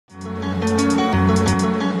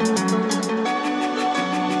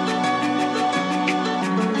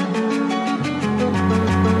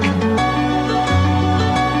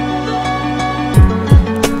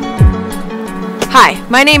Hi,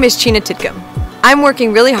 my name is Chena Tidcombe. I'm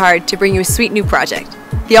working really hard to bring you a sweet new project,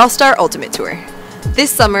 the All-Star Ultimate Tour.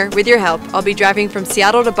 This summer, with your help, I'll be driving from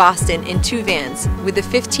Seattle to Boston in 2 vans with the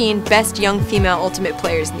 15 best young female ultimate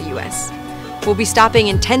players in the U.S. We'll be stopping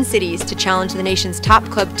in 10 cities to challenge the nation's top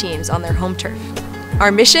club teams on their home turf.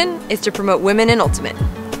 Our mission is to promote women in ultimate.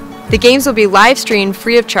 The games will be live streamed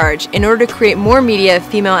free of charge in order to create more media of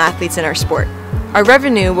female athletes in our sport. Our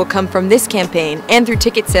revenue will come from this campaign and through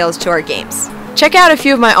ticket sales to our games. Check out a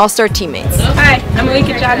few of my all-star teammates. Hi, I'm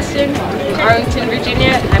Alika Johnston from Arlington, Virginia,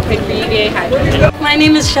 and I play for UVA High. My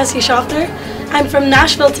name is Jessie Schofter. I'm from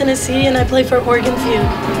Nashville, Tennessee, and I play for Oregon Feud.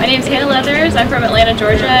 My name is Hannah Leathers. I'm from Atlanta,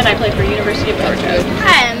 Georgia, and I play for University of Georgia.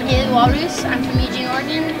 Hi, I'm Haley Walrus. I'm from Eugene,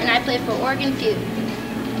 Oregon, and I play for Oregon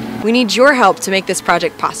Feud. We need your help to make this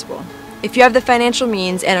project possible. If you have the financial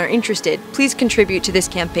means and are interested, please contribute to this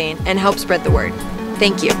campaign and help spread the word.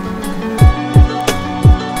 Thank you.